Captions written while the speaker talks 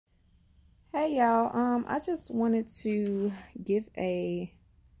Hey y'all, I just wanted to give a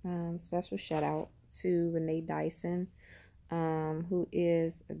special shout out to Renee Dyson, who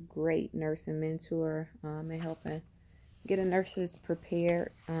is a great nursing mentor and helping get nurses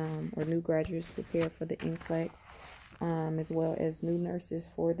prepared or new graduates prepared for the NCLEX, as well as new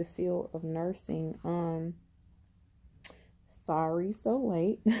nurses for the field of nursing. Sorry, so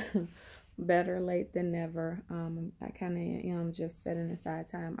late. Better late than never. I kind of am just setting aside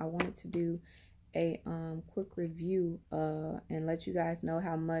time. I wanted to do a quick review and let you guys know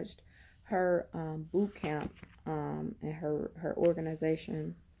how much her boot camp and her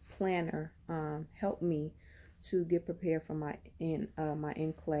organization planner helped me to get prepared for my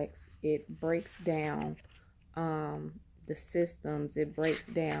NCLEX. It breaks down the systems. It breaks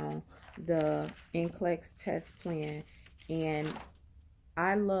down the NCLEX test plan, and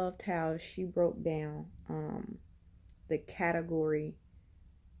I loved how she broke down the category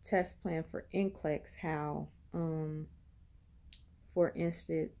test plan for NCLEX, how, for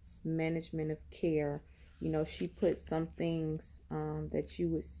instance, management of care, she put some things that you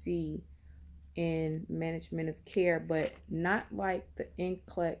would see in management of care, but not like the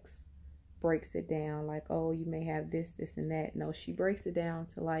NCLEX breaks it down, like, oh, you may have this, this, and that. No, she breaks it down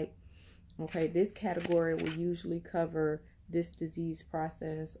to like, okay, this category will usually cover this disease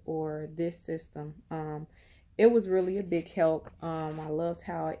process or this system. It was really a big help. I loved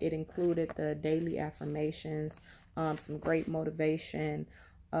how it included the daily affirmations, some great motivation,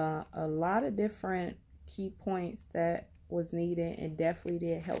 a lot of different key points that was needed, and definitely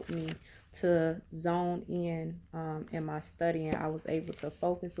did help me to zone in my studying. I was able to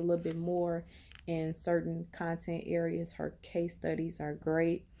focus a little bit more in certain content areas. Her case studies are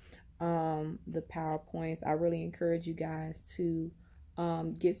great. The PowerPoints, I really encourage you guys to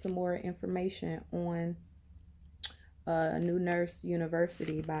get some more information on New Nurse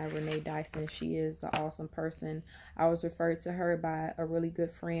University by Renee Dyson. She is an awesome person. I was referred to her by a really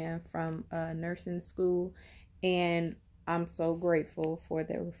good friend from nursing school, and I'm so grateful for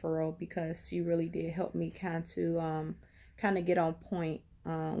that referral because she really did help me kind of get on point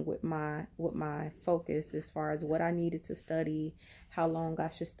with my focus as far as what I needed to study, how long I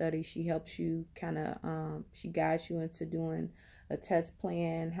should study. She helps you she guides you into doing a test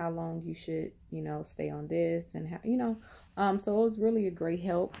plan, how long you should, stay on this, and how, so it was really a great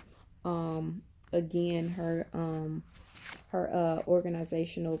help. Again, her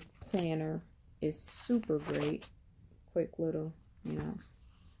organizational planner is super great. Quick little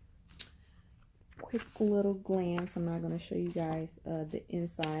glance. I'm not going to show you guys the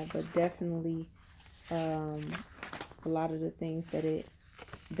inside, but definitely a lot of the things that it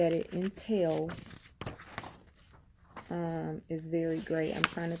entails is very great. I'm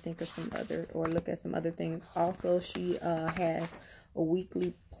trying to think of look at some other things. Also, she has a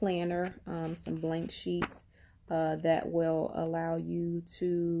weekly planner, some blank sheets that will allow you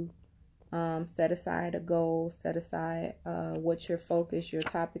to set aside a goal, set aside what your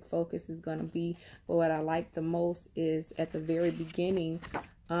topic focus is going to be. But what I like the most is at the very beginning,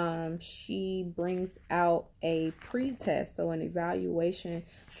 she brings out a pre-test, so an evaluation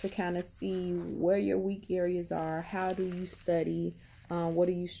to kind of see where your weak areas are, how do you study, what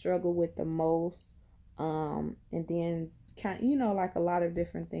do you struggle with the most, and then like a lot of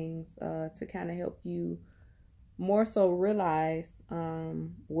different things to kind of help you more so realize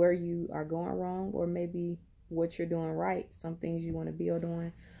where you are going wrong, or maybe what you're doing right, some things you want to build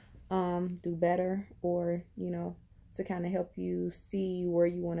on, do better, or to kind of help you see where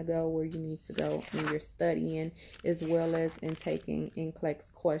you want to go, where you need to go in your studying, as well as in taking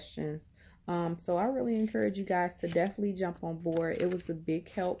NCLEX questions. So I really encourage you guys to definitely jump on board. It was a big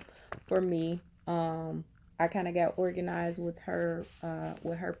help for me. I kind of got organized with her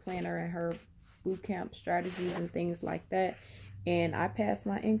planner and her boot camp strategies and things like that, and I passed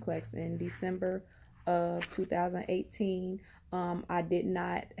my NCLEX in December of 2018. I did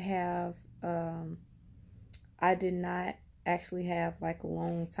not actually have like a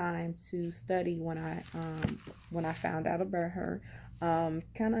long time to study when I found out about her. I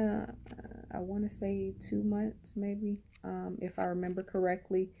want to say 2 months maybe, if I remember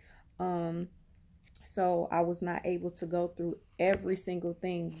correctly. So I was not able to go through every single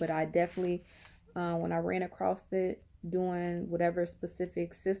thing, but I definitely, when I ran across it, doing whatever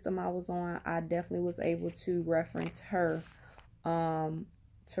specific system I was on, I definitely was able to reference her, a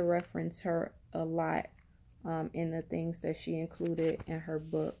lot in the things that she included in her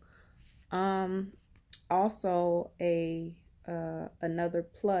book. Also, another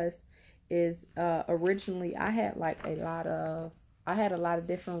plus is originally I had a lot of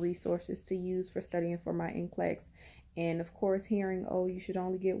different resources to use for studying for my NCLEX, And of course, hearing, oh, you should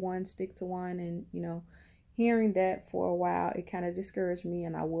only get one, stick to one, and hearing that for a while, it kind of discouraged me,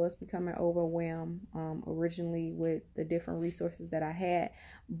 and I was becoming overwhelmed originally with the different resources that I had.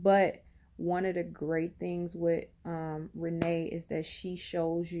 But one of the great things with Renee is that she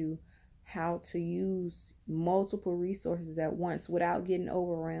shows you how to use multiple resources at once without getting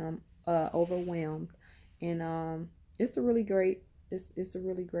overwhelmed. And it's a really great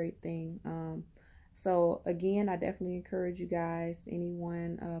thing. So again, I definitely encourage you guys,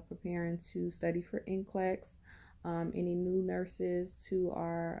 anyone preparing to study for NCLEX, any new nurses who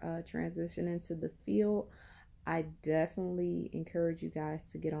are transitioning to the field, I definitely encourage you guys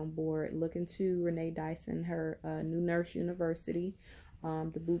to get on board. Look into Renee Dyson, her new nurse university.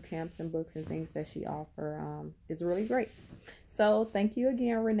 The boot camps and books and things that she offers is really great. So thank you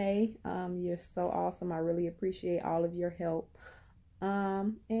again, Renee. You're so awesome. I really appreciate all of your help.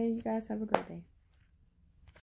 And you guys have a great day.